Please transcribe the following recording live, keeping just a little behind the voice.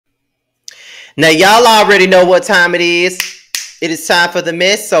Now, y'all already know what time it is. It is time for the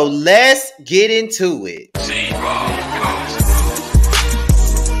mess, so let's get into it.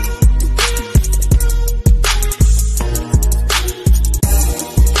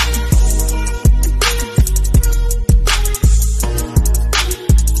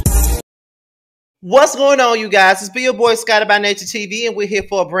 What's going on, you guys? It's be your boy Scotty by Nature TV, and we're here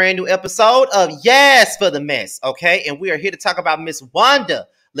for a brand new episode of Yes for the Mess, okay? And we are here to talk about Miss Wanda,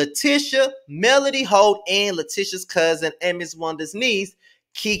 LaTisha, Melody Holt, and LaTisha's cousin and Miss Wanda's niece,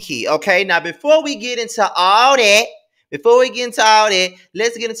 Kiki, okay? Now, before we get into all that,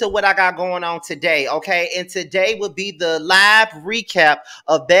 let's get into what I got going on today, okay? And today will be the live recap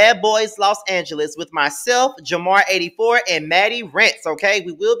of Bad Boys Los Angeles with myself, Jamar84, and Maddie Rents, okay?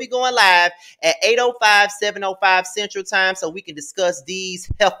 We will be going live at 8:05, 7:05 Central Time so we can discuss these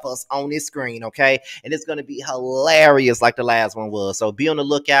heifers on this screen, okay? And it's going to be hilarious like the last one was. So be on the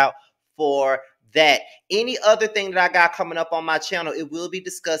lookout for that. Any other thing that I got coming up on my channel, it will be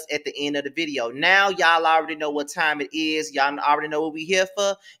discussed at the end of the video. Now, y'all already know what time it is. Y'all already know what we here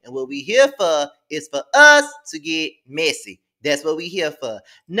for. And what we here for is for us to get messy. That's what we here for.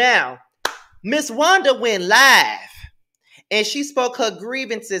 Now, Miss Wanda went live. And she spoke her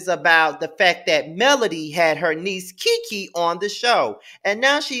grievances about the fact that Melody had her niece Kiki on the show. And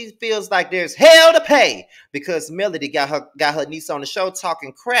now she feels like there's hell to pay because Melody got her niece on the show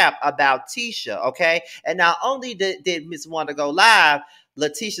talking crap about Tisha, okay? And not only did Miss Wanda go live,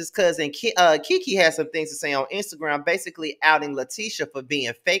 LaTisha's cousin Kiki had some things to say on Instagram, basically outing LaTisha for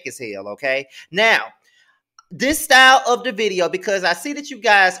being fake as hell, okay? Now, this style of the video, because I see that you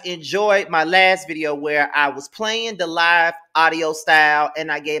guys enjoyed my last video where I was playing the live audio style and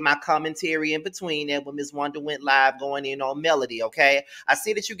I gave my commentary in between it when Miss Wanda went live going in on Melody, okay? I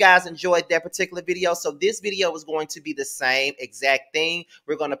see that you guys enjoyed that particular video, so this video is going to be the same exact thing.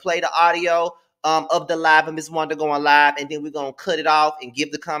 We're going to play the audio of the live of Miss Wanda going live, and then we're going to cut it off and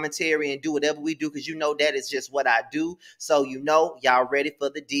give the commentary and do whatever we do because you know that is just what I do. So you know y'all ready for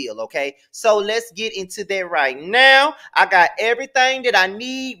the deal, okay? So let's get into that right now. I got everything that I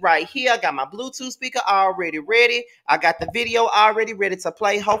need right here. I got my Bluetooth speaker already ready. I got the video already ready to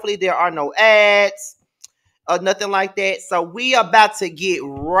play. Hopefully there are no ads or nothing like that. So we are about to get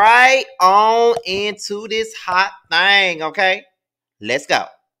right on into this hot thing, okay? Let's go.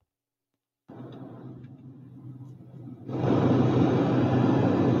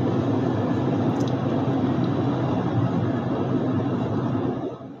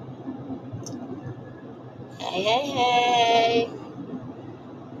 Hey,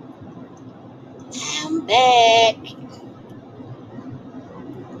 I'm back.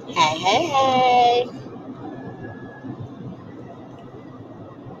 Hey.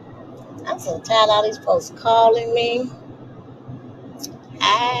 I'm so tired of all these folks calling me.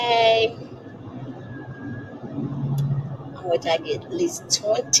 Hey. I wish I get at least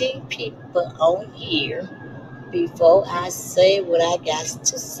 20 people on here before I say what I got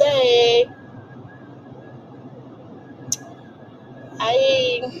to say.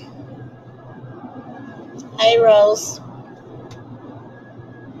 Hey, Rose.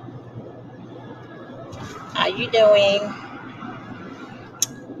 How you doing?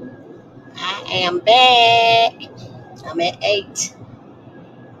 I am back. I'm at 8.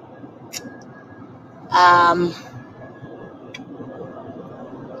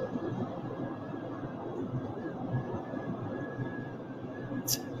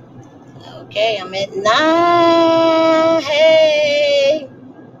 Okay, I'm at 9. Hey.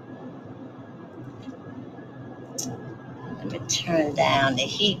 Let me turn down the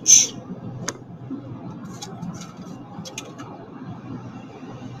heat.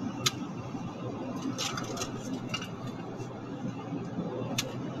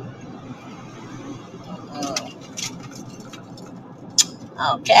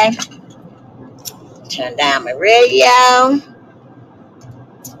 Okay. Turn down my radio.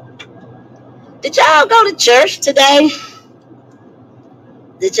 Did y'all go to church today?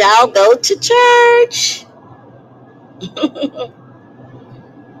 Did y'all go to church?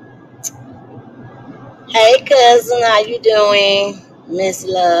 Hey, cousin, how you doing? Miss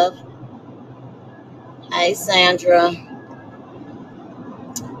Love. Hey, Sandra.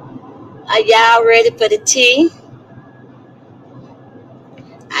 Are y'all ready for the tea?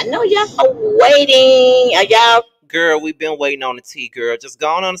 I know y'all waiting. Are y'all? Girl, we've been waiting on the tea, girl. Just go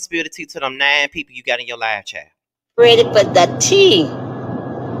on and spill the tea to them 9 people you got in your live chat. Ready for the tea?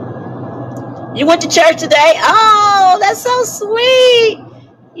 You went to church today? Oh, that's so sweet.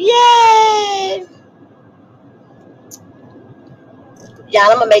 Yay. Y'all,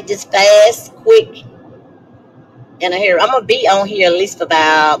 I'm going to make this fast, quick. And I'm going to be on here at least for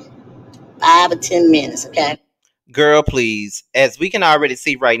about 5 or 10 minutes, okay? Girl, please. As we can already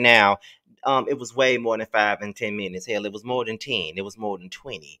see right now, it was way more than 5 and 10 minutes. Hell, it was more than 10. It was more than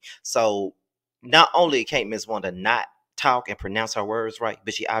 20. So not only can't Miss Wanda not talk and pronounce her words right,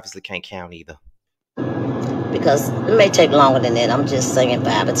 but she obviously can't count either. Because it may take longer than that. I'm just saying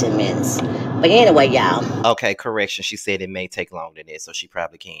 5 or 10 minutes. But anyway, y'all. Okay, correction. She said it may take longer than that, so she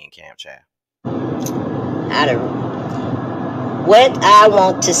probably can't count, child. What I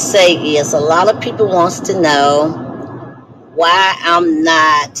want to say is a lot of people wants to know why I'm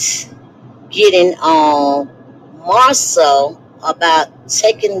not getting on more so about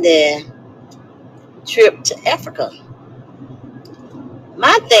taking the trip to Africa.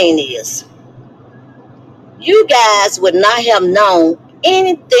 My thing is, you guys would not have known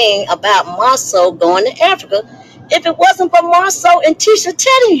anything about Marceau going to Africa if it wasn't for Marceau and Tisha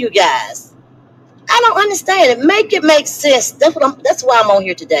telling you guys. I don't understand it. Make it make sense. That's why I'm on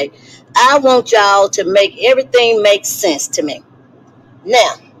here today. I want y'all to make everything make sense to me.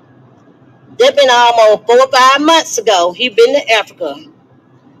 Now, they've been almost 4 or 5 months ago. He been to Africa.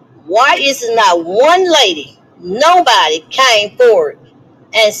 Why is it not one lady, nobody came forward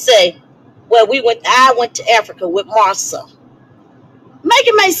and say, well, I went to Africa with Marceau. Make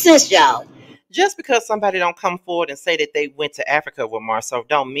it make sense, y'all. Just because somebody don't come forward and say that they went to Africa with Marceau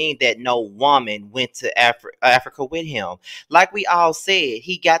don't mean that no woman went to Africa with him. Like we all said,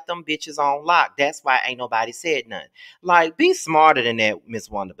 he got them bitches on lock. That's why ain't nobody said nothing. Like, be smarter than that, Miss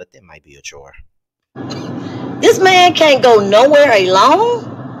Wanda, but that might be a chore. This man can't go nowhere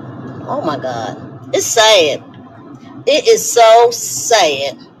alone? Oh my God. It's sad. It is so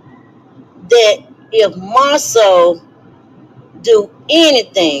sad that if Marceau do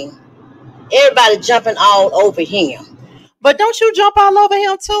anything, everybody jumping all over him. But don't you jump all over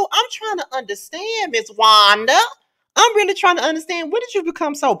him too? I'm trying to understand, Miss Wanda. I'm really trying to understand. When did you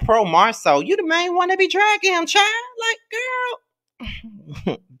become so pro Marceau? You the main one that be dragging him, child. Like,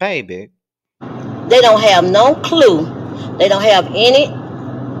 girl, baby. They don't have no clue. They don't have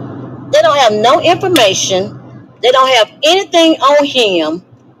no information. They don't have anything on him.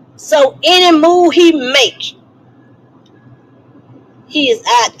 So any move he make, he is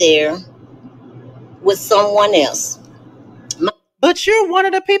out there with someone else. But you're one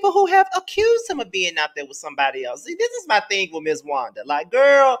of the people who have accused him of being out there with somebody else. See, this is my thing with Miss Wanda. Like,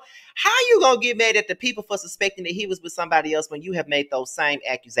 girl, how you gonna get mad at the people for suspecting that he was with somebody else when you have made those same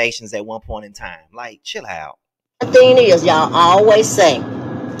accusations at one point in time? Like, chill out. The thing is, y'all always say,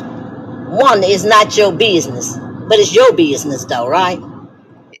 Wanda is not your business, but it's your business though, right?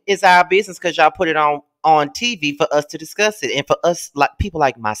 It's our business because y'all put it on TV for us to discuss it and for us, like people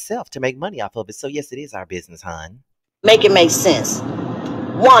like myself, to make money off of it. So yes, it is our business, hon. Make it make sense.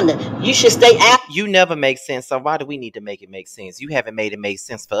 Wanda, you should stay out. You never make sense, so why do we need to make it make sense? You haven't made it make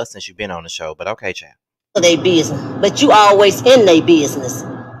sense for us since you've been on the show, but okay, child. They business, but you always in their business.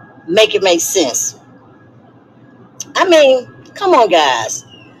 Make it make sense. I mean, come on, guys.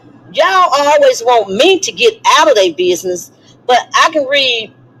 Y'all always want me to get out of their business, but I can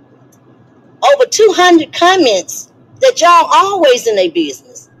read over 200 comments that y'all always in their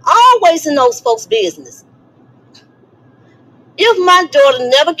business. Always in those folks' business. If my daughter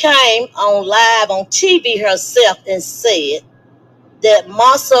never came on live on TV herself and said that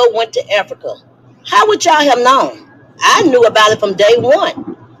Marceau went to Africa, how would y'all have known? I knew about it from day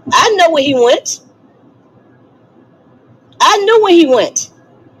one. I know where he went. I knew when he went.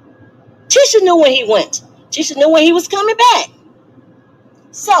 Tisha knew when he went. Tisha knew when he was coming back.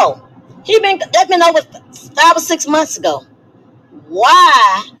 So, that's been over 5 or 6 months ago.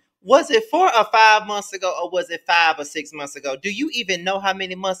 Why? Was it 4 or 5 months ago, or was it 5 or 6 months ago? Do you even know how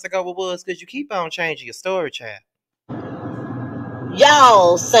many months ago it was? Because you keep on changing your story, child.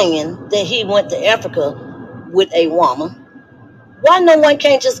 Y'all saying that he went to Africa with a woman. Why no one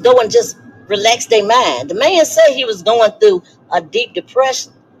can't just go and just relax their mind? The man said he was going through a deep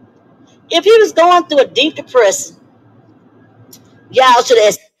depression. If he was going through a deep depression, y'all should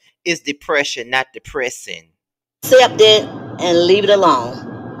have. It's depression, not depressing. Accept it and leave it alone.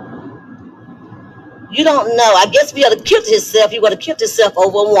 You don't know. I guess if he had killed himself, he would have killed himself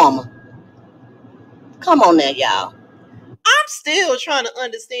over a woman. Come on now, y'all. I'm still trying to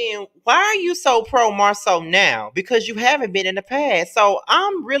understand, why are you so pro Marceau now? Because you haven't been in the past. So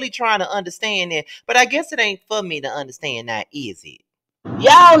I'm really trying to understand it. But I guess it ain't for me to understand now, is it?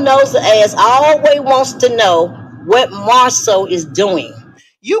 Y'all knows the ass always wants to know what Marceau is doing.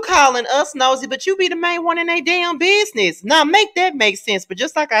 You calling us nosy, but you be the main one in their damn business. Now, make that make sense. But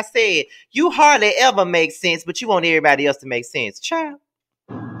just like I said, you hardly ever make sense, but you want everybody else to make sense. Child.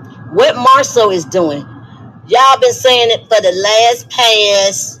 What Marceau is doing. Y'all been saying it for the last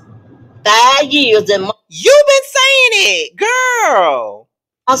past 5 years that You've been saying it, girl.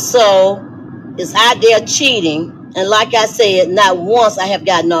 also is out there cheating. And like I said, not once I have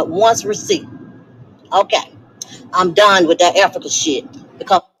got not once receipt. Okay, I'm done with that Africa shit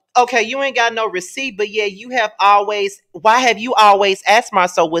because Okay, you ain't got no receipt, but yeah, you have always. Why have you always asked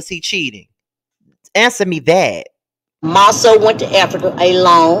Marcel, was he cheating? Answer me that. Marcel went to Africa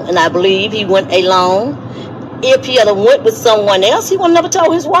alone, and I believe he went alone. If he had went with someone else, he would have never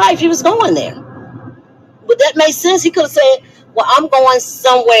told his wife he was going there. Would that make sense? He could have said, "Well, I'm going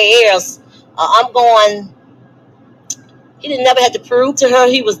somewhere else. I'm going." He didn't never have to prove to her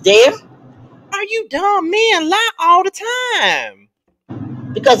he was there. Are you dumb? Men lie all the time.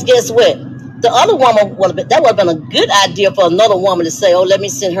 Because guess what? The other woman that would have been a good idea for another woman to say, "Oh, let me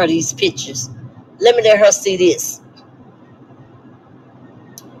send her these pictures. Let me let her see this."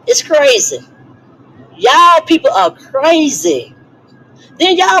 It's crazy. Y'all people are crazy.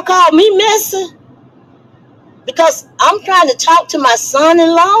 Then y'all call me messy because I'm trying to talk to my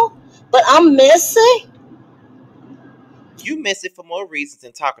son-in-law, but I'm messy. You miss it for more reasons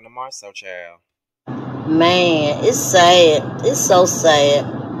than talking to Marcel, child. Man, it's sad. It's so sad.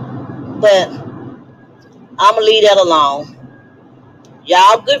 But I'm gonna leave that alone.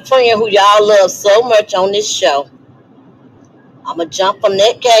 Y'all good friend who y'all love so much on this show. I'm gonna jump on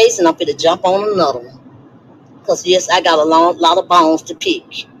that case and I'm gonna jump on another one. Because yes, I got a lot of bones to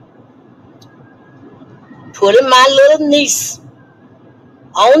pick. Putting my little niece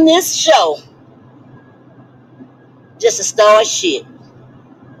on this show just to start shit.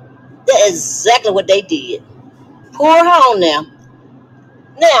 That's exactly what they did. Pour her on now.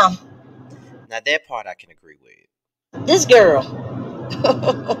 Now, That part I can agree with. this girl.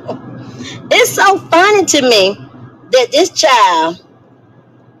 It's so funny to me that this child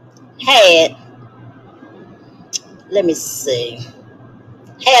had, let me see,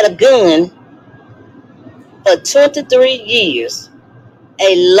 had a gun for 23 years.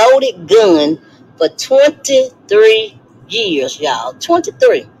 A loaded gun for 23 years, y'all.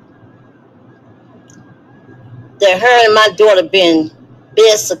 23. That her and my daughter been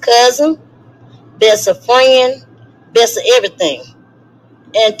best of cousin, best of friend, best of everything.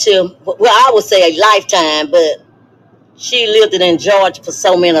 And I would say a lifetime, but she lived it in Georgia for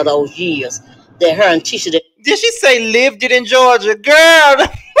so many of those years that her and Tisha Did she say lived it in Georgia? Girl.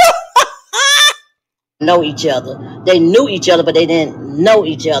 know each other. They knew each other, but they didn't know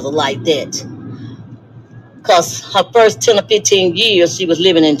each other like that. Because her first 10 or 15 years, she was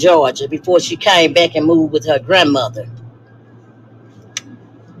living in Georgia before she came back and moved with her grandmother.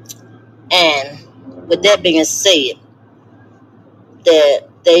 And with that being said, that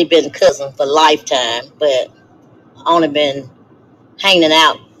they've been cousins for lifetime, but only been hanging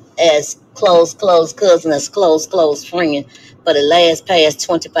out as close cousin, as close friend for the last past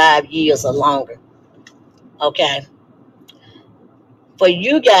 25 years or longer. Okay. For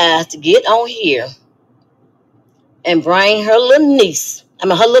you guys to get on here and bring her little niece, her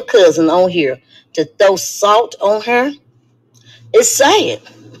little cousin on here to throw salt on her, it's sad.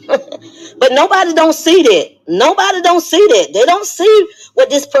 But nobody don't see that. Nobody don't see that. They don't see what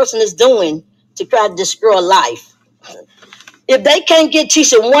this person is doing to try to destroy life. If they can't get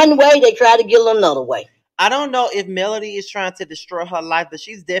Tisha one way, they try to get her another way. I don't know if Melody is trying to destroy her life, but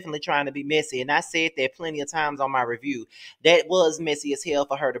she's definitely trying to be messy. And I said that plenty of times on my review. That was messy as hell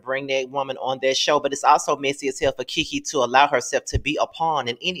for her to bring that woman on that show, but it's also messy as hell for Kiki to allow herself to be a pawn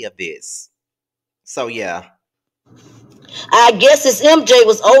in any of this. So yeah. I guess this MJ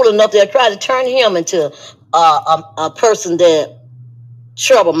was old enough to try to turn him into a person that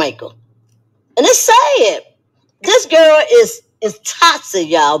troublemaker. And it's sad. This girl is toxic,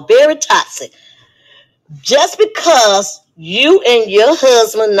 y'all. Very toxic. Just because you and your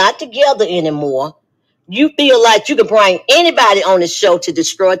husband not together anymore, you feel like you can bring anybody on the show to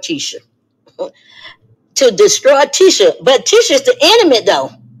destroy Tisha. To destroy Tisha. But Tisha's the enemy,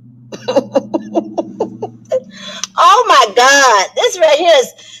 though. Oh my God. This right here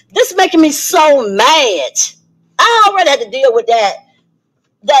is making me so mad. I already had to deal with that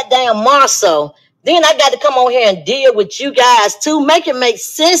damn Marceau. Then I got to come on here and deal with you guys too. Make it make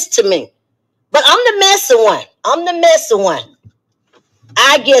sense to me. But I'm the messy one. I'm the messy one.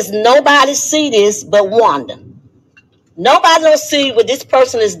 I guess nobody see this but Wanda. Nobody don't see what this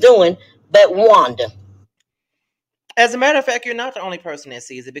person is doing but Wanda. As a matter of fact, you're not the only person that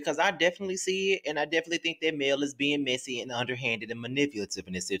sees it, because I definitely see it, and I definitely think that Mel is being messy and underhanded and manipulative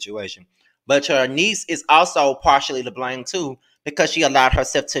in this situation. But her niece is also partially to blame too, because she allowed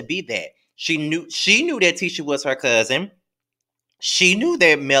herself to be that. She knew that Tisha was her cousin. She knew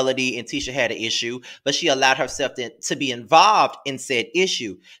that Melody and Tisha had an issue, but she allowed herself to be involved in said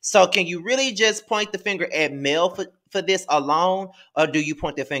issue. So can you really just point the finger at Mel for this alone, or do you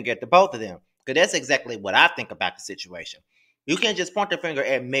point the finger at the both of them? Because that's exactly what I think about the situation. You can't just point the finger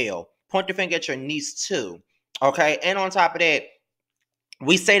at Mel. Point the finger at your niece too. Okay? And on top of that,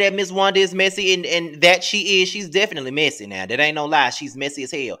 we say that Miss Wanda is messy, and that she is. She's definitely messy now. That ain't no lie. She's messy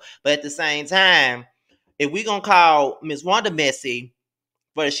as hell. But at the same time, if we gonna call Miss Wanda messy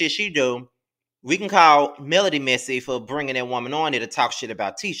for the shit she do, we can call Melody messy for bringing that woman on there to talk shit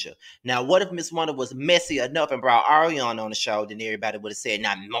about Tisha. Now, what if Miss Wanda was messy enough and brought Ariana on the show? Then everybody would have said,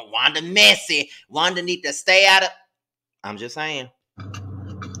 "Now, Wanda messy. Wanda need to stay out of." I'm just saying.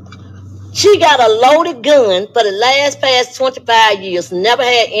 She got a loaded gun for the past 25 years. Never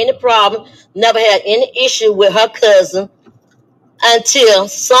had any problem. Never had any issue with her cousin until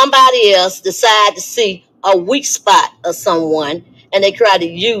somebody else decided to see a weak spot of someone and they try to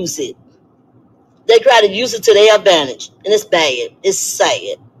use it. They try to use it to their advantage. And it's bad. It's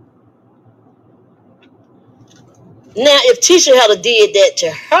sad. Now, if Tisha had did that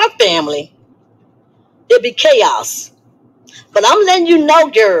to her family, it'd be chaos. But I'm letting you know,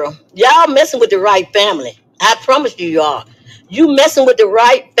 girl, y'all messing with the right family. I promise you are. You messing with the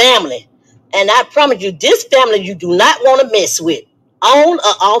right family. And I promise you, this family you do not want to mess with, on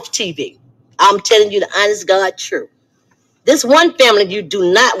or off TV. I'm telling you the honest God truth. This one family you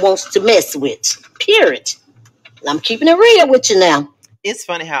do not want to mess with. Period. I'm keeping it real with you now. It's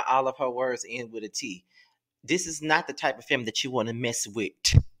funny how all of her words end with a T. This is not the type of family that you want to mess with.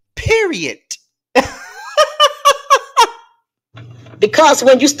 Period. Because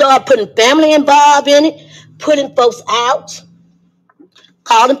when you start putting family involved in it, putting folks out,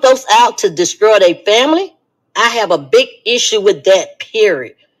 calling folks out to destroy their family, I have a big issue with that,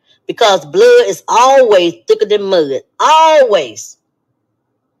 period. Because blood is always thicker than mud. Always.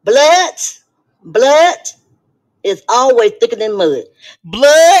 Blood is always thicker than mud.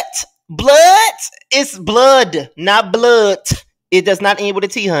 Blood is blood, not blood. It does not end with a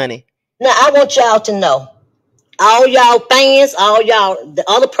T, honey. Now, I want y'all to know, all y'all fans, all y'all, the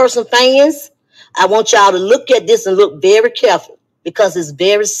other person fans, I want y'all to look at this and look very careful because it's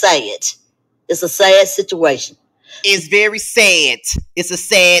very sad. It's a sad situation. It's very sad. It's a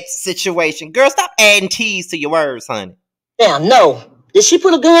sad situation. Girl, stop adding T's to your words, honey. Now, no. Did she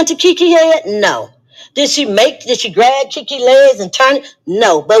put a gun to Kiki's head? No. Did she grab Kiki's legs and turn it?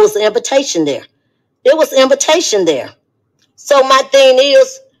 No, but it was an invitation there. It was an invitation there. So my thing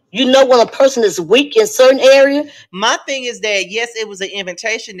is, you know when a person is weak in certain area? My thing is that, yes, it was an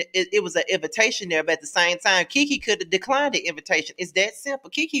invitation. It was an invitation there, but at the same time, Kiki could have declined the invitation. It's that simple.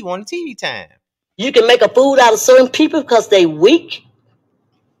 Kiki wanted TV time. You can make a fool out of certain people because they weak?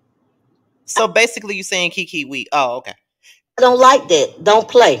 So basically you're saying Kiki weak. Oh, okay. I don't like that. Don't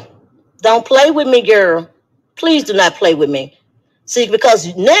play. Don't play with me, girl. Please do not play with me. See,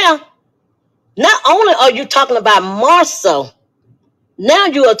 because now, not only are you talking about Marceau, now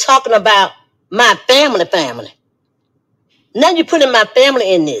you are talking about my family. Now you're putting my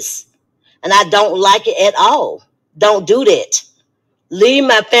family in this. And I don't like it at all. Don't do that. Leave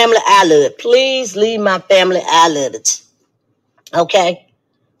my family out of it. Please leave my family out of it. Okay?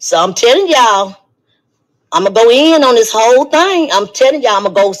 So I'm telling y'all, I'm going to go in on this whole thing. I'm telling y'all, I'm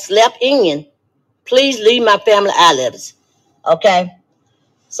going to go slap in. Please leave my family out of it. Okay?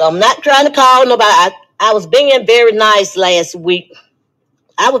 So I'm not trying to call nobody. I was being very nice last week.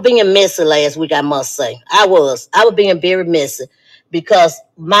 I was being messy last week, I must say. I was being very messy. Because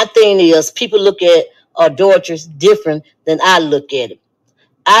my thing is, people look at adulterers different than I look at it.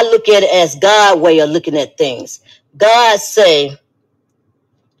 I look at it as God's way of looking at things. God say,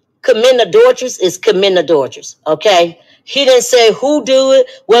 committing adulterers is committing adulterers, okay? He didn't say who do it,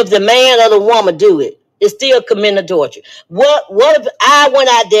 whether the man or the woman do it. It's still committing adultery. What if I went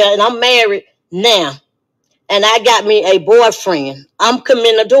out there and I'm married now and I got me a boyfriend? I'm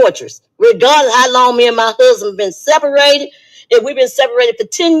committing adulterers. Regardless how long me and my husband been separated, if we've been separated for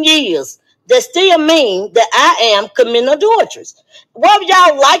 10 years, that still means that I am committing adulterers. Whether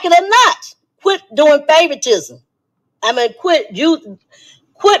y'all like it or not, quit doing favoritism. I mean, quit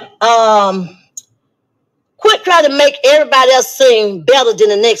trying to make everybody else seem better than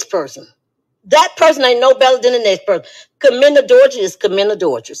the next person. That person ain't no better than the next person. Committing adultery is committing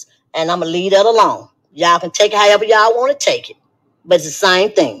adulteries. And I'm going to leave that alone. Y'all can take it however y'all want to take it. But it's the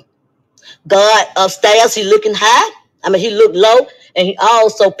same thing. God upstairs, he looking high. I mean, he looked low. And he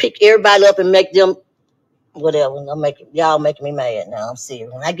also pick everybody up and make them whatever. Y'all making me mad now. I'm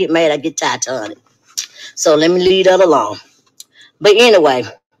serious. When I get mad, I get tired of it. So let me leave that alone. But anyway,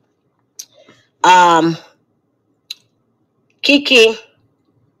 Kiki,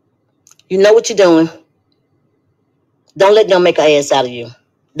 you know what you're doing. Don't let them make an ass out of you.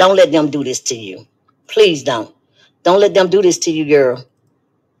 Don't let them do this to you. Please don't. Don't let them do this to you, girl.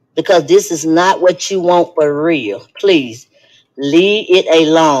 Because this is not what you want for real. Please, leave it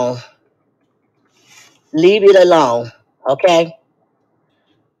alone. Leave it alone. Okay?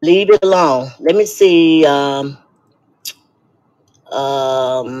 Leave it alone. Let me see. Um,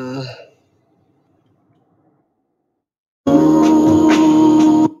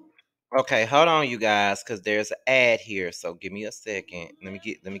 Okay, hold on, you guys, because there's an ad here. So give me a second. Let me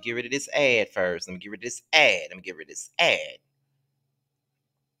get rid of this ad first. Let me get rid of this ad. Let me get rid of this ad.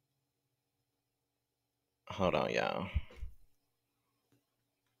 Hold on, y'all.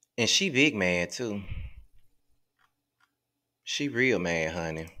 And she big mad too. She real mad,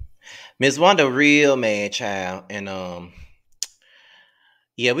 honey. Miss Wanda real mad, child. And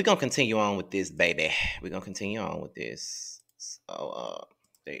yeah, we're gonna continue on with this, baby. We're gonna continue on with this. So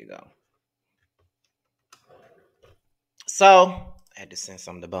there you go. So I had to send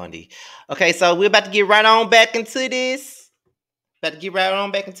something to Bundy. Okay, so we're about to get right on back into this. About to get right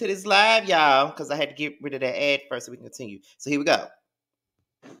on back into this live, y'all, because I had to get rid of that ad first so we can continue. So here we go.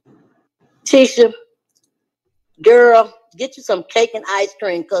 Tisha, girl, get you some cake and ice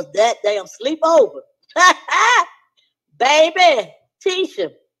cream because that damn sleepover. Baby,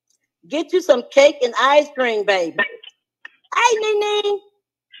 Tisha, get you some cake and ice cream, baby. Hey, Nene.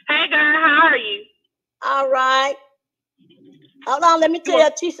 Hey, girl, how are you? All right. Hold on, let me tell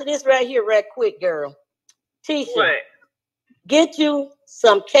Tisha this right here, right quick, girl. Tisha, what? Get you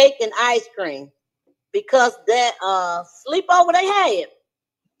some cake and ice cream because that sleepover they had.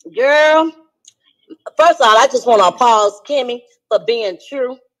 Girl, first of all, I just want to applaud Kimmy for being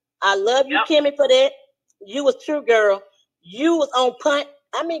true. I love you, Kimmy, for that. You was true, girl. You was on point.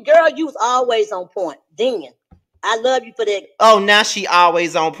 I mean, girl, you was always on point. Then I love you for that. Oh, now she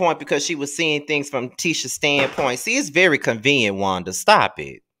always on point because she was seeing things from Tisha's standpoint. See, it's very convenient, Wanda. Stop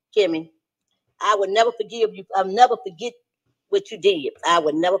it. Kimmy, I would never forgive you. I'll never forget what you did. I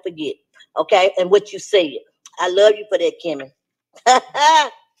would never forget. Okay? And what you said. I love you for that, Kimmy.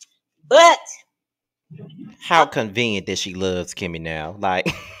 But how convenient that she loves Kimmy now. Like,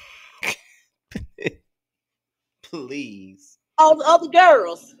 please. All the other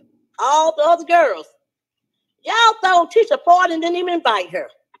girls, y'all throw Tisha a party and didn't even invite her.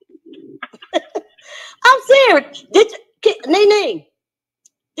 I'm serious. Did you, Nene?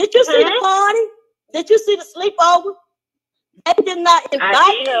 Did you see the party? Did you see the sleepover? They did not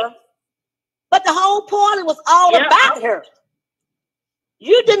invite her, but the whole party was all about her.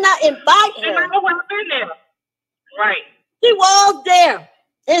 You did not invite her. I wasn't there. Right. She was there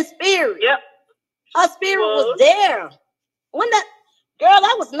in spirit. Yep. Her spirit was there. When that girl,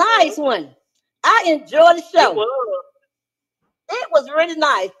 that was nice one. I enjoyed the show. It was really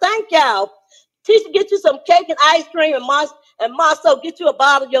nice. Thank y'all. Tisha, get you some cake and ice cream, and Marcel, get you a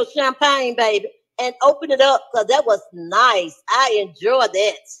bottle of your champagne, baby, and open it up because that was nice. I enjoyed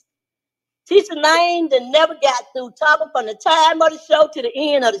that. Tisha named and never got through talking from the time of the show to the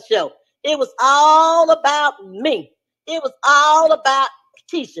end of the show. It was all about me. It was all about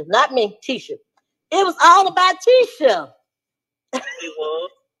Tisha, not me, Tisha. It was all about Tisha. It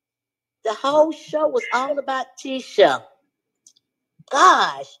was. The whole show was all about Tisha.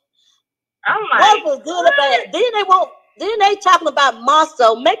 Gosh. I'm like, what was good about it? Then they talking about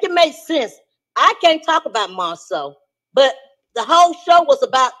Marceau. Make it make sense. I can't talk about Marceau, but the whole show was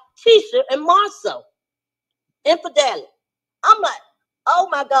about Tisha and Marceau. Infidelity. I'm like, oh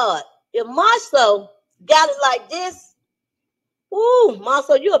my God. If Marceau got it like this, ooh,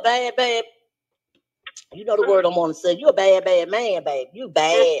 Marceau, you a bad, bad. You know the word I'm gonna say. You a bad, bad man, babe. You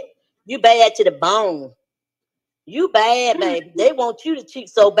bad. You bad to the bone. You bad, baby. They want you to cheat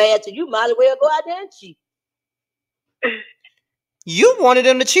so bad, so you might as well go out there and cheat. You wanted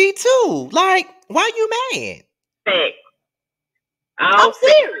them to cheat too. Like, why you mad? Hey. I'm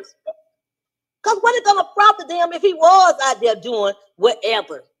serious. Because what is gonna profit them if he was out there doing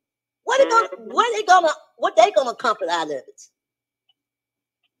whatever? What they gonna comfort out of it?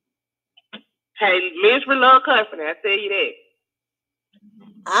 Hey, misery love company, I tell you that.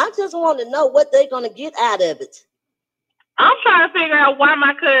 I just want to know what they're gonna get out of it. I'm trying to figure out why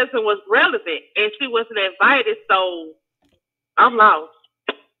my cousin was relevant and she wasn't invited, so I'm lost.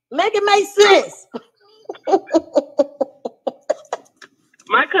 Make it make sense.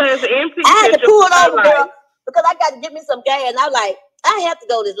 My cousin empty. I had to pull it over, girl, because I got to get me some gas, and I'm like, I have to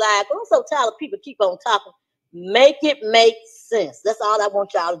go this live. But I'm so tired of people keep on talking. Make it make sense. That's all I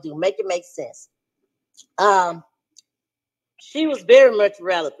want y'all to do. Make it make sense. She was very much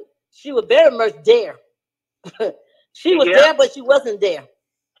relevant. She was very much there. She was there, but she wasn't there.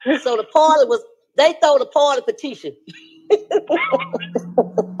 So the party was, they throw the party for Tisha.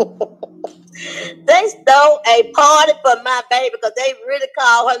 They stole a party for my baby because they really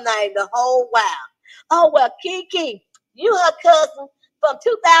called her name the whole while. Oh, well, Kiki, you her cousin from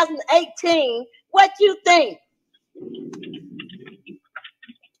 2018. What you think?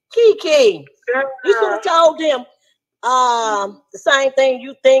 Kiki, you should have told them the same thing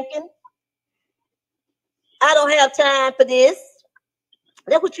you thinking. I don't have time for this.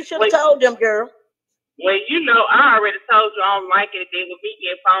 That's what you should have told them, girl. Well, you know, I already told you I don't like it. Then with me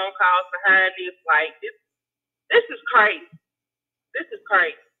getting phone calls for her, and it's like, this is crazy. This is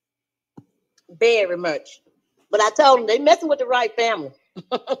crazy. Very much. But I told them they messing with the right family.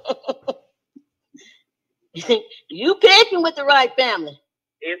 You picking with the right family.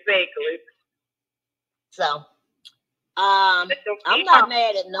 Exactly. So, I'm not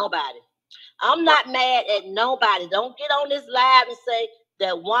mad at nobody. I'm not mad at nobody. Don't get on this live and say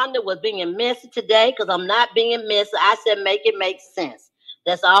that Wanda was being messy today, because I'm not being messy. I said make it make sense.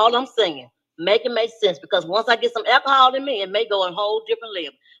 That's all I'm saying. Make it make sense, because once I get some alcohol in me, it may go a whole different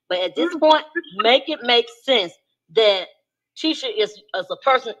level. But at this point, make it make sense that Tisha is a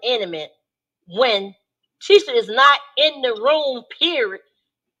person intimate when Tisha is not in the room, period.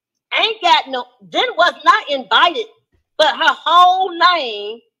 Ain't got no, then was not invited, but her whole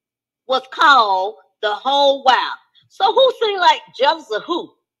name was called the whole while. So who seemed like jealous of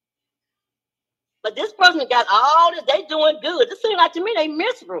who? But this person got all this, they doing good. It seems like to me they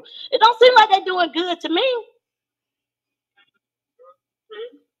miserable. It don't seem like they doing good to me.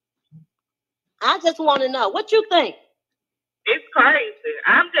 I just want to know what you think. It's crazy.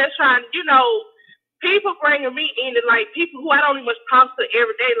 I'm just trying, you know, people bringing me in, like people who I don't even talk to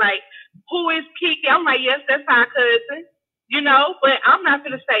every day, like, who is Kiki? I'm like, yes, that's our cousin, you know, but I'm not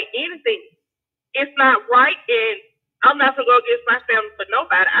going to say anything. It's not right, and I'm not going to go against my family for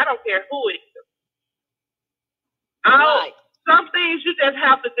nobody. I don't care who it is. Right. Some things you just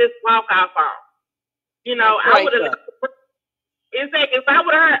have to just walk off on. You know, I would have. It's like if I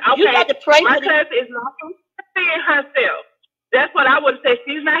would have heard, okay, my cousin is not going to defend herself. That's what I would have said.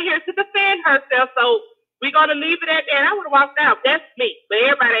 She's not here to defend herself, so we're going to leave it at that. I would have walked out. That's me. But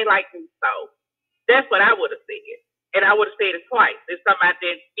everybody ain't like me, so that's what I would have said. And I would have said it twice. If somebody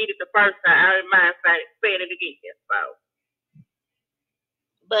didn't eat it the first time, I didn't mind saying it again. So,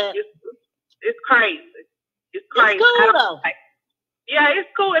 but it's crazy. It's crazy. It's cool though. Yeah, it's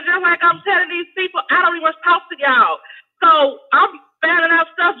cool. And just like I'm telling these people, I don't even talk to y'all. So I'm finding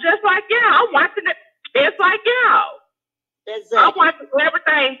out stuff just like y'all. I'm watching it just like y'all. Exactly. I'm watching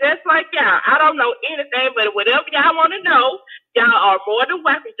everything just like y'all. I don't know anything, but whatever y'all want to know, y'all are more than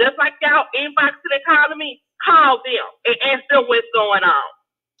welcome. Just like y'all inboxing and calling me, call them and ask them what's going on.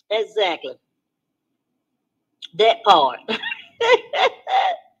 Exactly. That part.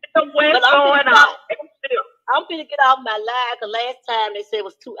 What's going on? I'm going to get off my live because last time they said it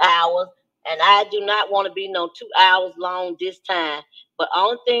was 2 hours, and I do not want to be no 2 hours long this time. But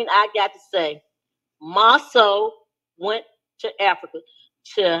only thing I got to say, Marceau went to Africa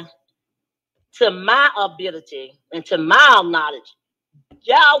to my ability and to my knowledge.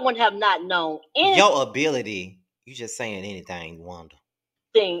 Y'all wouldn't have not known anything. Your ability. You just saying anything, Wanda.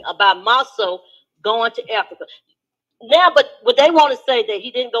 Thing about Marceau going to Africa. Now, but they want to say that he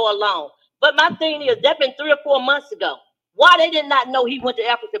didn't go alone. But my thing is, that's been 3 or 4 months ago. Why they did not know he went to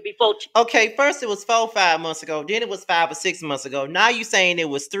Africa before? Okay, first it was 4 or 5 months ago. Then it was 5 or 6 months ago. Now you saying it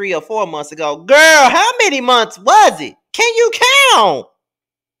was 3 or 4 months ago. Girl, how many months was it? Can you count?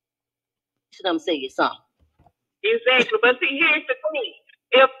 Should I say you something? Exactly. But see, here's the thing.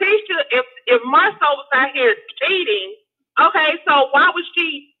 If Marceau was out here cheating, okay, so why would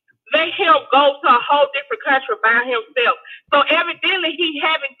she let him go to a whole different country by himself? So evidently he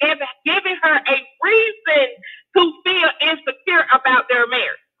haven't given her a reason to feel insecure about their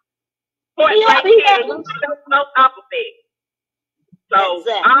marriage. No top of it. So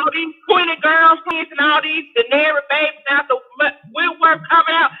exactly. All these 20 girls and all these Daenerys babies out the woodwork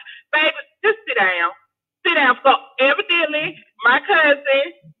coming out, baby, just sit down. Sit down. So evidently my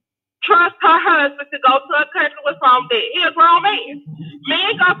cousin trusts her husband to go to a country with some dead. He's a grown man.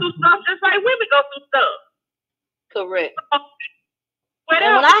 Men go through stuff just like women go through stuff. Correct.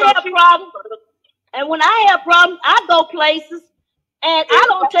 And when I have problems, I go places and I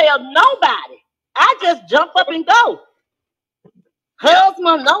don't tell nobody. I just jump up and go.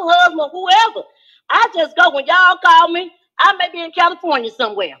 Husband, no husband, whoever. I just go. When y'all call me, I may be in California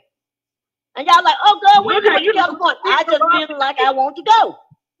somewhere. And y'all like, oh, girl, we're going to California. I just feel like I want to go.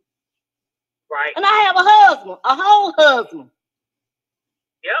 Right. And I have a husband, a whole husband.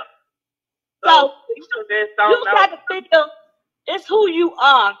 Yep. So you got to figure it's who you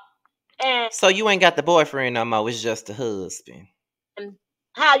are. And so you ain't got the boyfriend no more. It's just the husband. And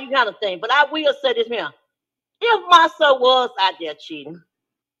how you kind of thing. But I will say this here. If my son was out there cheating,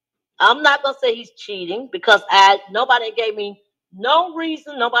 I'm not gonna say he's cheating because nobody gave me no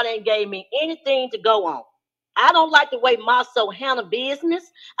reason, nobody gave me anything to go on. I don't like the way Marceau handle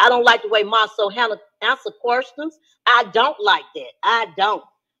business. I don't like the way Marceau answer questions. I don't like that. I don't.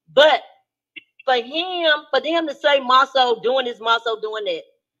 But for them to say Marceau doing this, Marceau doing that.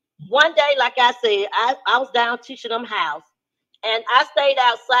 One day, like I said, I was down teaching them house, and I stayed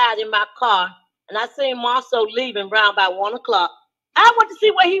outside in my car, and I seen Marceau leaving around by 1 o'clock. I went to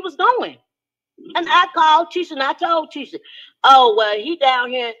see where he was going. And I called Tisha and I told Tisha, oh, well, he down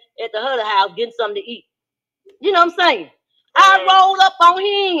here at the Hutter house getting something to eat. You know what I'm saying? I rolled up on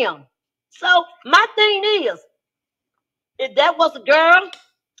him. So my thing is, if that was a girl,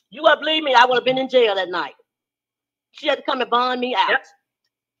 you would believe me, I would have been in jail that night. She had to come and bond me out. Yep.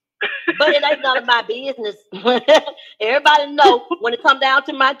 But it ain't none of my business. Everybody know when it come down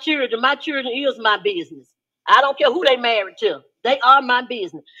to my children is my business. I don't care who they married to. They are my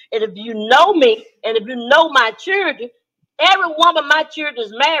business. And if you know me, and if you know my children, every woman my children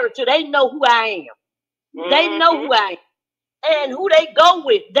is married to, they know who I am. They know who I am. And who they go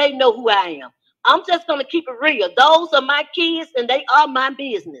with, they know who I am. I'm just going to keep it real. Those are my kids, and they are my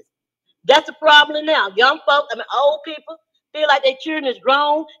business. That's the problem now. Young folks, old people, feel like their children is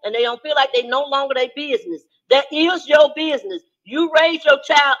grown, and they don't feel like they no longer their business. That is your business. You raise your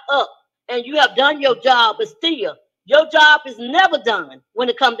child up, and you have done your job, but still, your job is never done when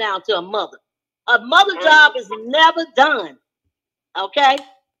it comes down to a mother. A mother's job is never done, okay?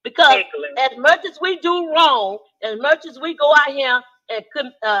 Because as much as we do wrong, as much as we go out here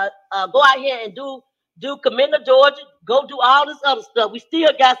and do commit Georgia, go do all this other stuff, we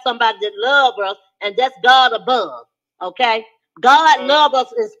still got somebody that loves us, and that's God above, okay? God loves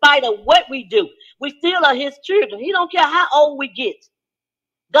us in spite of what we do. We still are his children. He don't care how old we get.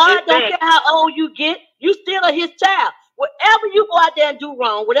 God don't care how old you get. You still are his child. Whatever you go out there and do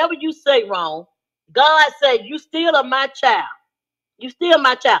wrong, whatever you say wrong, God said, you still are my child. You still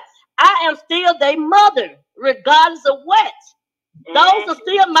my child. I am still their mother, regardless of what. Those are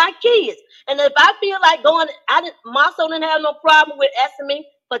still my kids. And if I feel like going, Marceau didn't have no problem with asking me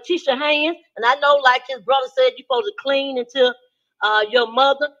for Tisha hands. And I know, like his brother said, you're supposed to clean until your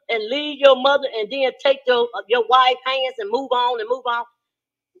mother and leave your mother and then take your wife's hands and move on and move on.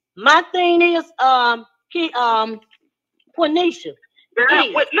 My thing is, Quenisha. Girl,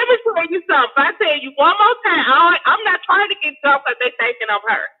 let me tell you something. If I tell you one more time, I'm not trying to get drunk because they thinking I'm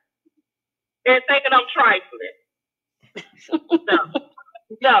her. They're thinking I'm trifling.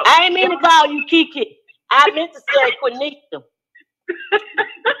 No. I ain't mean to call you Kiki. I meant to say Quenisha.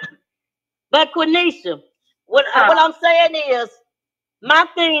 But Quenisha, what I'm saying is, my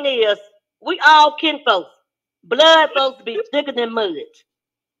thing is, we all kinfolks. Blood folks be thicker than mud. You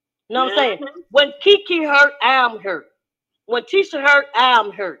know what I'm saying? When Kiki hurt, I'm hurt. When Tisha hurt,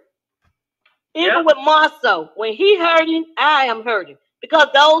 I'm hurt. Even with Marceau, when he hurting, I am hurting. Because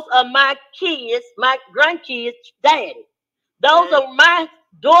those are my kids, my grandkids' daddy. Those are my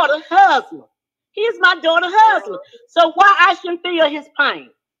daughter's husband. He's my daughter's husband. So why I shouldn't feel his pain?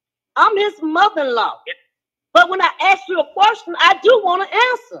 I'm his mother-in-law. But when I ask you a question, I do want to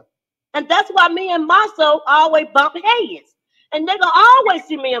answer. And that's why me and Marceau always bump heads. And they're going to always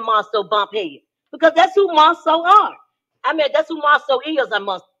see me and Marceau bump heads. Because that's who Marceau are. I mean, that's who Marceau is, I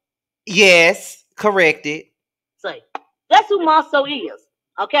must. Yes, corrected. Say, that's who Marceau is.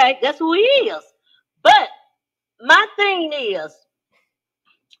 Okay? That's who he is. But my thing is,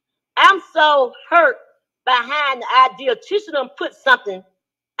 I'm so hurt behind the idea. Tisha done put something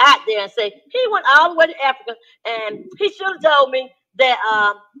out there and say, he went all the way to Africa, and he should have told me that,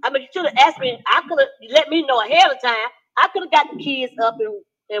 he should have asked me, I could have let me know ahead of time. I could have got the kids up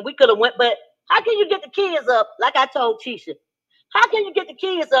and we could have went, but how can you get the kids up, like I told Tisha? How can you get the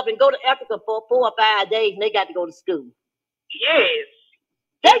kids up and go to Africa for 4 or 5 days and they got to go to school? Yes.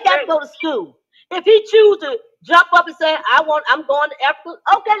 They got to go to school. If he choose to jump up and say, I'm going to Africa,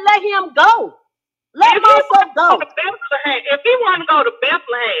 okay, let him go. Let Marceau go. If he want to go to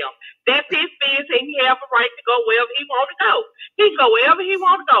Bethlehem, that's his business. He have a right to go wherever he want to go. He can go wherever he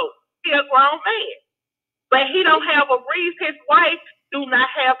want to go. He's a grown man. But he don't have a reason. His wife do not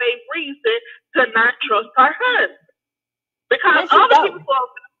have a reason to not trust her husband. Because other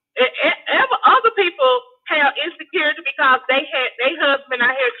people have insecurity because they had their husband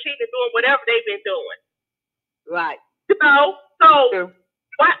out here cheating, doing whatever they've been doing. Right. So true.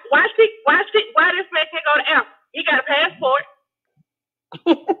 Why this man can't go to Africa? He got a passport.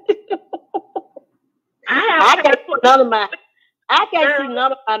 I can't see none of my. I can't see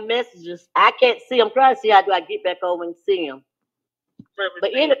none of my messages. I can't see. I'm trying to see how do I get back over and see them.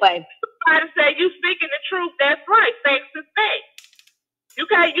 But anyway, trying to say you speaking the truth. That's right. Facts is facts. You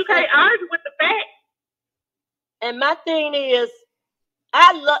can't argue with the facts. And my thing is,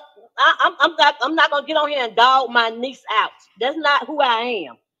 I'm not gonna get on here and dog my niece out. That's not who I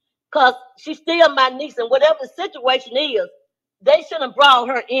am. Cause she's still my niece, and whatever the situation is, they shouldn't have brought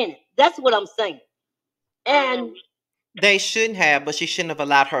her in it. That's what I'm saying. And they shouldn't have, but she shouldn't have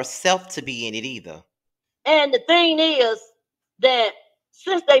allowed herself to be in it either. And the thing is that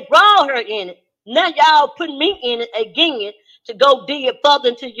since they brought her in it, now y'all putting me in it again to go dig further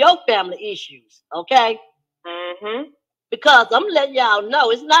into your family issues, okay? Mm-hmm. Because I'm letting y'all know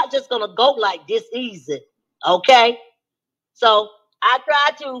it's not just gonna go like this easy, okay? So I try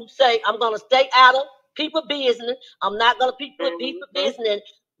to say I'm gonna stay out of people business. I'm not gonna put people business.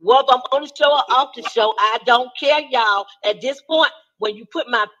 Whether I'm on the show or off the show, I don't care, y'all. At this point, when you put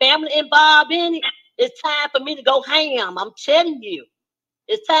my family involved in it, it's time for me to go ham. I'm telling you.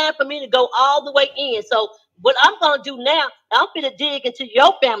 It's time for me to go all the way in. So what I'm going to do now, I'm going to dig into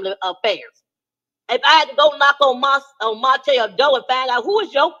your family affairs. If I had to go knock on Martell's door and find out who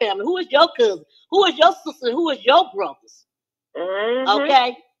is your family, who is your cousin, who is your sister, who is your brothers. Mm-hmm.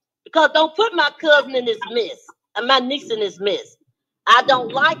 Okay? Because don't put my cousin in this mess and my niece in this mess. I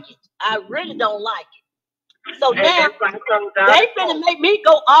don't like it. I really don't like it. So now, they finna make me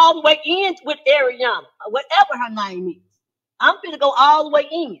go all the way in with Ariana, whatever her name is. I'm finna go all the way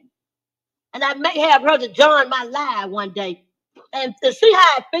in. And I may have her to join my live one day and to see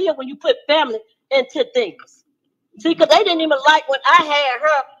how I feel when you put family into things. See, because they didn't even like when I had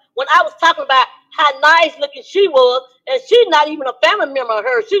her, when I was talking about how nice looking she was, and she's not even a family member of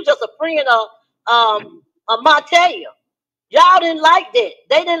hers. She was just a friend of Martell. Y'all didn't like that.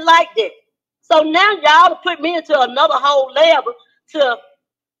 They didn't like that. So now y'all to put me into another whole level to,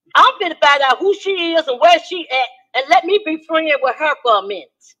 I'm gonna find out who she is and where she at, and let me be friends with her for a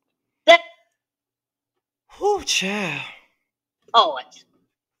minute. That. Whoo, child. Oh,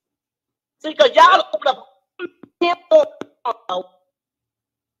 see, because y'all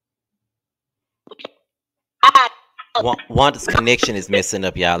Wanda's connection is messing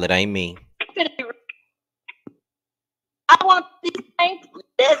up, y'all. It ain't me. I want these things.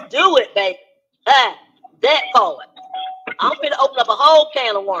 Let's do it, baby. That part. I'm finna open up a whole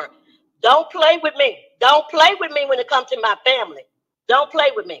can of worms. Don't play with me. Don't play with me when it comes to my family. Don't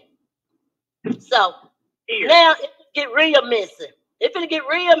play with me. So now it get real messy. It's finna get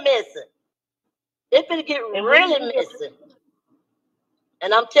real messy. It's finna get really messy.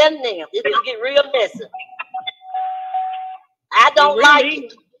 And I'm telling them, it's gonna get real messy. I don't like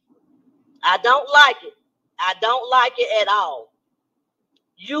it. I don't like it. I don't like it at all.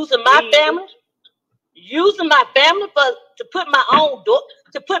 Using my family for to put my own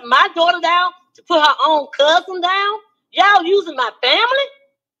to put my daughter down, to put her own cousin down. Y'all using my family?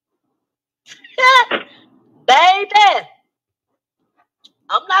 Baby.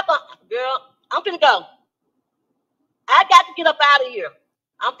 I'm not gonna, girl, I'm finna go. I got to get up out of here.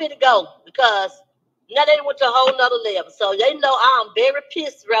 I'm finna go because now they went to a whole nother level. So they know I'm very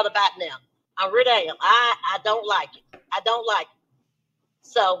pissed right about now. I really am. I don't like it. I don't like it.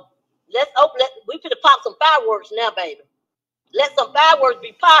 So let's we finna pop some fireworks now, baby. Let some fireworks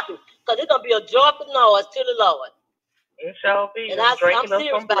be popping because it's gonna be a joyful noise to the Lord. It shall be. And I'm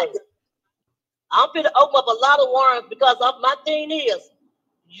serious about it. I'm finna open up a lot of worms because my thing is,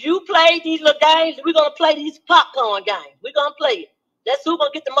 you play these little games, we're gonna play these popcorn games. We're gonna play it. That's who's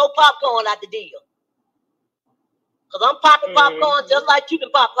gonna get the more popcorn out the deal. Because I'm popping popcorn just like you can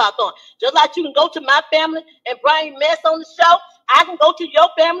pop popcorn. Just like you can go to my family and bring mess on the show, I can go to your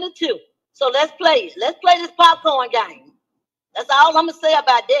family too. So let's play it. Let's play this popcorn game. That's all I'm gonna say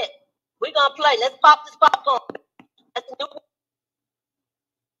about that. We're gonna play. Let's pop this popcorn. That's the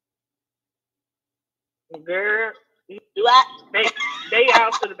new. Girl, they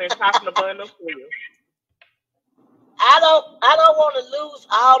all should have been popping the button for you. I don't want to lose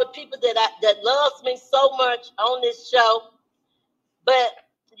all the people that loves me so much on this show, but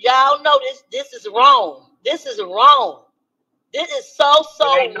y'all know this is wrong. This is wrong. This is so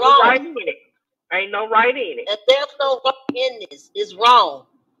ain't wrong. No right in it. Ain't no right in it. And there's no right in this. It's wrong.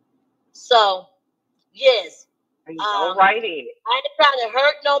 So yes, ain't no right in it. I ain't trying to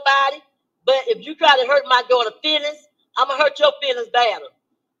hurt nobody, but if you try to hurt my daughter's feelings, I'm gonna hurt your feelings badly.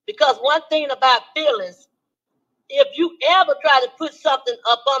 Because one thing about feelings, if you ever try to put something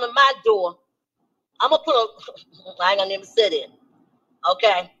up under my door, I'm gonna I ain't gonna even say it.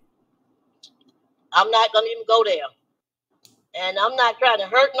 Okay. I'm not gonna even go there. And I'm not trying to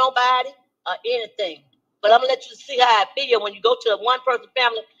hurt nobody or anything. But I'm gonna let you see how I feel when you go to a one person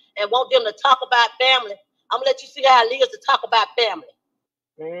family and want them to talk about family. I'm gonna let you see how it is to talk about family.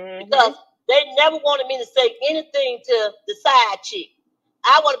 Because they never wanted me to say anything to the side chick.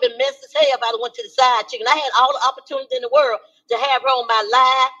 I would have been messed as hell if I went to the side chick. And I had all the opportunity in the world to have her on my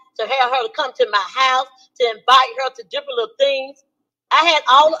live, to have her to come to my house, to invite her to different little things. I had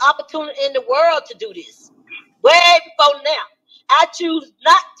all the opportunity in the world to do this. Way before now. I choose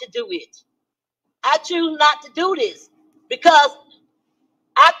not to do it. I choose not to do this because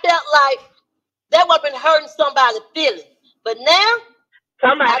I felt like that would have been hurting somebody's feelings. But now,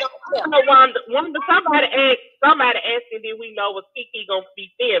 somebody asked me, did we know was Kiki gonna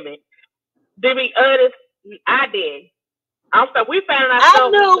be filming? To be honest, I did. Also, we found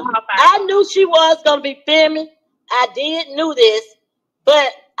ourselves. I knew she was gonna be filming. I did knew this,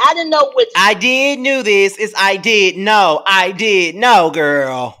 but I didn't know which. I did knew this. Is I did know. I did know,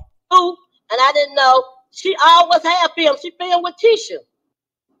 girl. And I didn't know she always had film. She filmed with Tisha.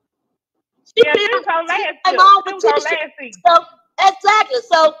 She filmed with Tisha. So exactly.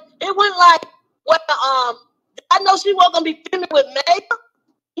 So it went like, well, I know she wasn't gonna be filming with May.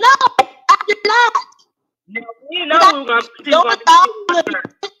 No, I did not. No, we know we were gonna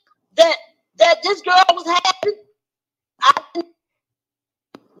that this girl was happy. I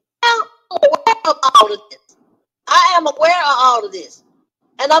am aware of all of this. I am aware of all of this.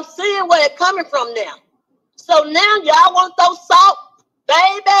 And I'm seeing where it's coming from now. So now y'all want to throw salt?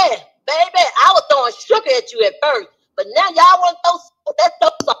 Baby. I was throwing sugar at you at first. But now y'all want to throw salt. Let's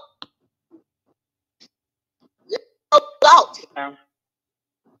throw salt. Let's throw salt.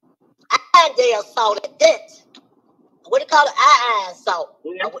 I dare salt at that. What do you call it? Iron salt.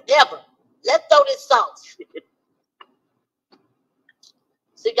 Or whatever. Let's throw this salt.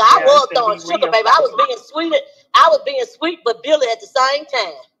 See, I was throwing sugar, baby. I was being sweet, but Billy at the same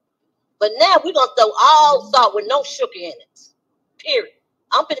time. But now we're going to throw all salt with no sugar in it. Period.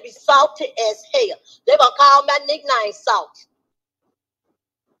 I'm going to be salty as hell. They're going to call my nickname Salt.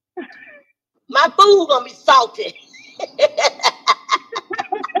 My food going to be salty.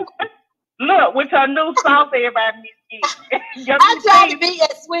 Look, with your new sauce, everybody needs to eat. I try to be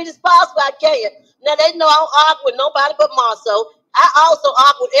as sweet as possible I can. Now, they know I don't argue with nobody but Marceau. I also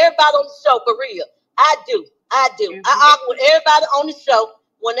argue with everybody on the show, for real. I do. I argue with everybody on the show.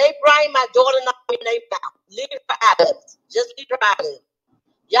 When they bring my daughter in their mouth, leave her out of it. Just leave her out of it.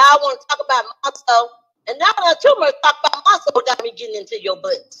 Y'all want to talk about Marceau, and now too much talk about Marceau without me getting into your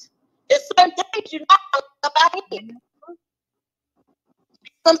butt. There's certain things you're not going to talk about him. You know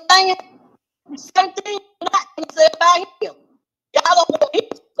what I'm saying? Certain things you're not going to say about him. Y'all don't want me to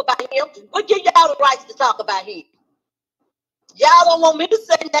talk about him. We'll give y'all the rights to talk about him. Y'all don't want me to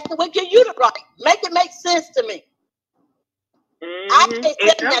say nothing. We'll give you the right. Make it make sense to me. I can't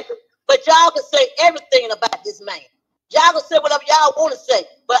say nothing, but y'all can say everything about this man. Y'all can say whatever y'all want to say,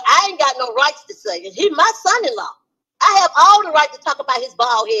 but I ain't got no rights to say. And he's my son-in-law. I have all the right to talk about his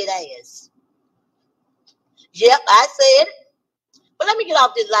bald head ass. Yep, I said it. But let me get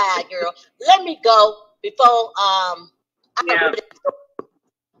off this line, girl. Let me go before I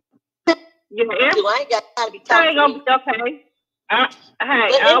ain't got time to be talking. Okay. Hey,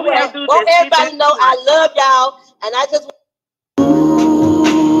 anyway, want everybody know I love y'all, and I just.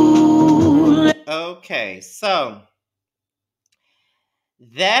 Okay, so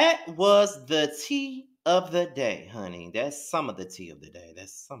that was the tea of the day, honey. That's some of the tea of the day.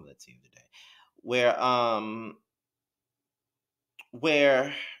 Where hold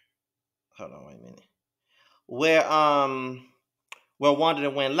on, wait a minute. Where Wanda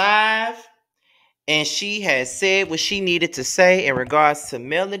went live, and she has said what she needed to say in regards to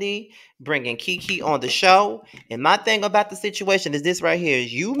Melody bringing Kiki on the show. And my thing about the situation is this right here.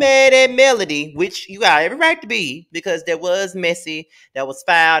 You mad at Melody, which you got every right to be, because that was messy, that was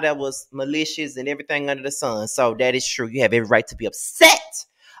foul, that was malicious, and everything under the sun. So that is true. You have every right to be upset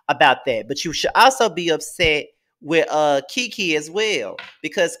about that. But you should also be upset with Kiki as well,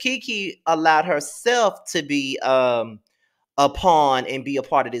 because Kiki allowed herself to be a pawn and be a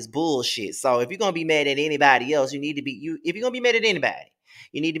part of this bullshit. So if you're gonna be mad at anybody else, you need to be if you're gonna be mad at anybody,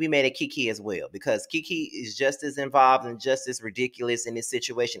 you need to be mad at Kiki as well, because Kiki is just as involved and just as ridiculous in this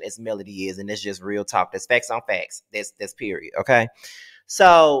situation as Melody is, and that's just real talk. That's facts on facts. That's period. Okay.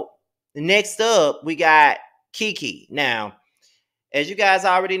 So next up, we got Kiki. Now, as you guys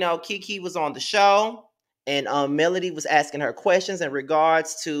already know, Kiki was on the show, and Melody was asking her questions in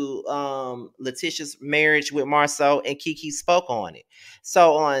regards to LaTisha's marriage with Marceau, and Kiki spoke on it.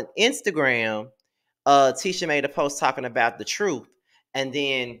 So on Instagram, Tisha made a post talking about the truth, and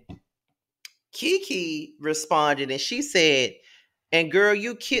then Kiki responded, and she said, And girl,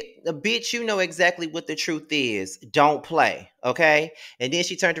 bitch, you know exactly what the truth is. Don't play, okay? And then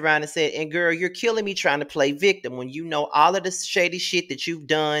she turned around and said, and girl, you're killing me trying to play victim when you know all of the shady shit that you've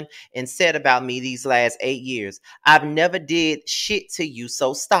done and said about me these last 8 years. I've never did shit to you,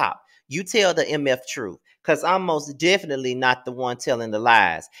 so stop. You tell the MF truth, because I'm most definitely not the one telling the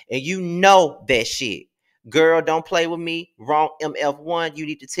lies. And you know that shit. Girl, don't play with me. Wrong MF1. You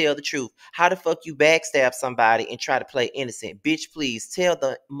need to tell the truth. How the fuck you backstab somebody and try to play innocent? Bitch, please tell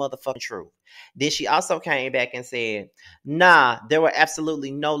the motherfucking truth. Then she also came back and said, nah, there were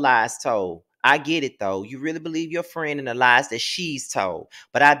absolutely no lies told. I get it though. You really believe your friend and the lies that she's told.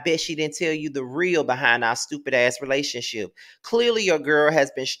 But I bet she didn't tell you the real behind our stupid ass relationship. Clearly your girl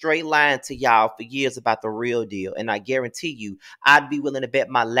has been straight lying to y'all for years about the real deal. And I guarantee you, I'd be willing to bet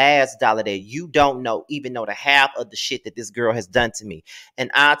my last dollar that you don't even know the half of the shit that this girl has done to me.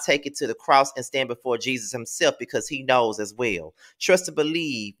 And I'll take it to the cross and stand before Jesus himself because he knows as well. Trust to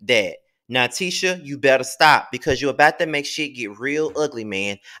believe that. Now, Tisha, you better stop because you're about to make shit get real ugly,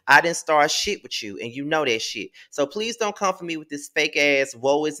 man. I didn't start shit with you, and you know that shit. So please don't come for me with this fake ass,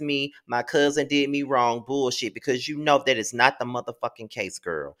 woe is me, my cousin did me wrong bullshit because you know that is not the motherfucking case,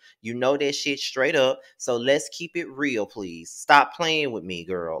 girl. You know that shit straight up. So let's keep it real, please. Stop playing with me,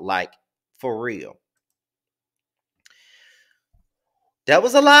 girl. Like, for real. That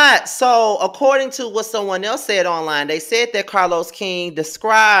was a lot. So, according to what someone else said online, they said that Carlos King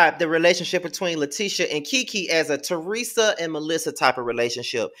described the relationship between LaTisha and Kiki as a Teresa and Melissa type of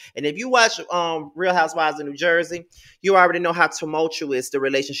relationship. And if you watch Real Housewives of New Jersey, you already know how tumultuous the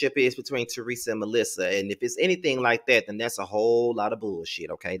relationship is between Teresa and Melissa. And if it's anything like that, then that's a whole lot of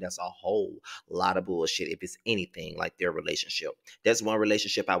bullshit, okay? That's a whole lot of bullshit if it's anything like their relationship. That's one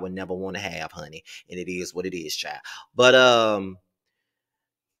relationship I would never want to have, honey. And it is what it is, child. But,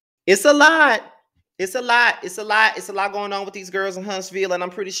 it's a lot. It's a lot. It's a lot. It's a lot going on with these girls in Huntsville. And I'm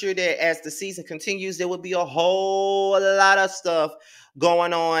pretty sure that as the season continues, there will be a whole lot of stuff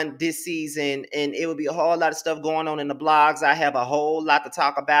going on this season. And it will be a whole lot of stuff going on in the blogs. I have a whole lot to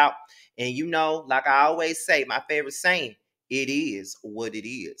talk about. And you know, like I always say, my favorite saying, it is what it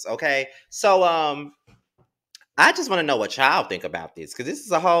is. Okay. So I just want to know what y'all think about this, because this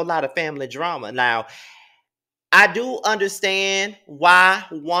is a whole lot of family drama. Now, I do understand why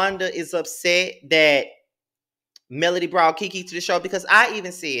Wanda is upset that Melody brought Kiki to the show, because I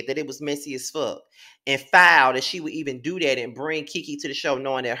even said that it was messy as fuck and foul that she would even do that and bring Kiki to the show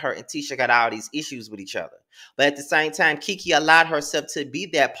knowing that her and Tisha got all these issues with each other. But at the same time, Kiki allowed herself to be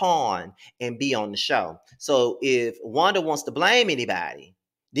that pawn and be on the show. So if Wanda wants to blame anybody,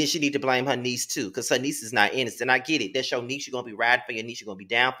 then she need to blame her niece too, because her niece is not innocent. I get it. That's your niece. You're going to be riding for your niece. You're going to be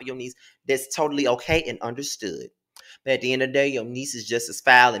down for your niece. That's totally okay and understood. But at the end of the day, your niece is just as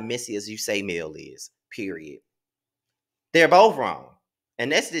foul and messy as you say Mel is, period. They're both wrong.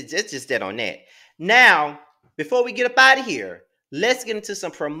 And that's just that on that. Now, before we get up out of here, let's get into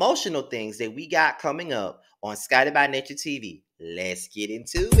some promotional things that we got coming up on Scotty by Nature TV. Let's get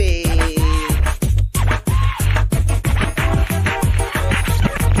into it.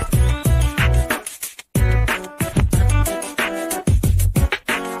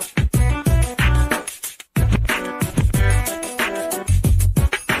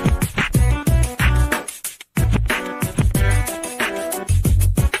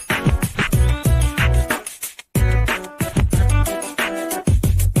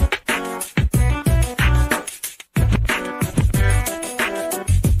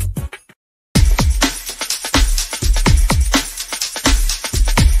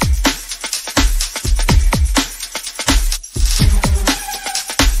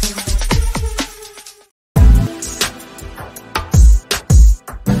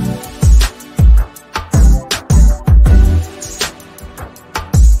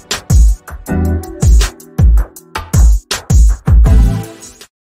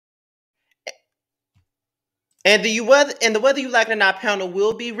 And the Whether You Like It or Not panel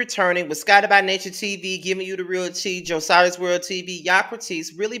will be returning with Scotty by Nature TV, giving you the real tea, Josiah's World TV,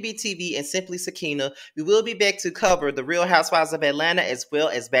 Yocrates, Really Be TV, and Simply Sakina. We will be back to cover the Real Housewives of Atlanta as well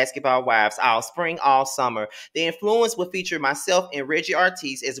as Basketball Wives all spring, all summer. The influence will feature myself and Reggie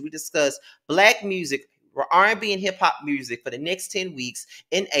Ortiz as we discuss Black music, R&B and hip hop music for the next 10 weeks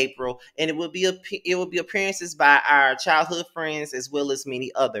in April, and it will be appearances by our childhood friends as well as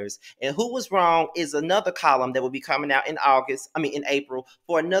many others. And Who Was Wrong is another column that will be coming out in April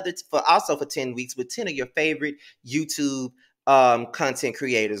for 10 weeks with 10 of your favorite YouTube content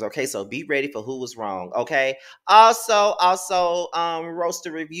creators. Okay, so be ready for who was wrong. Okay, also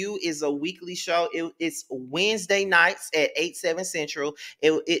Roaster Review is a weekly show. It's Wednesday nights at 8/7 Central.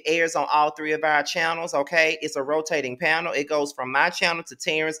 It airs on all three of our channels. Okay, it's a rotating panel. It goes from my channel to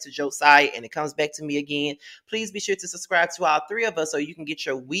Terrence to Josiah, and it comes back to me again. Please be sure to subscribe to all three of us so you can get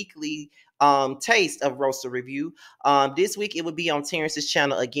your weekly taste of Roaster Review. This week it will be on Terrence's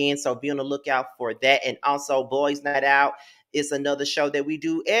channel again, so be on the lookout for that. And also Boys Night Out, it's another show that we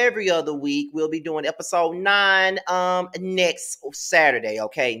do every other week. We'll be doing episode 9 next Saturday.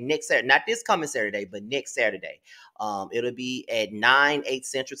 Okay, next Saturday, not this coming Saturday, but next Saturday. It'll be at 8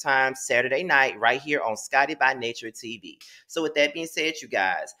 Central Time Saturday night right here on Scotty by Nature TV. So with that being said, you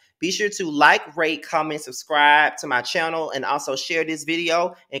guys, be sure to like, rate, comment, subscribe to my channel, and also share this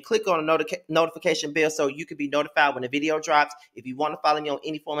video and click on the notification bell so you can be notified when the video drops. If you want to follow me on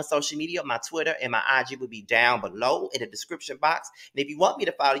any form of social media, my Twitter and my IG will be down below in the description box. And if you want me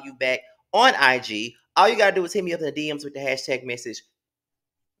to follow you back on IG, all you got to do is hit me up in the DMs with the hashtag message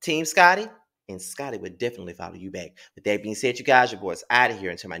Team Scotty, and Scotty would definitely follow you back. With that being said, you guys, your boy's out of here.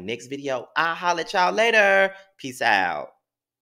 Until my next video, I'll holler at y'all later. Peace out.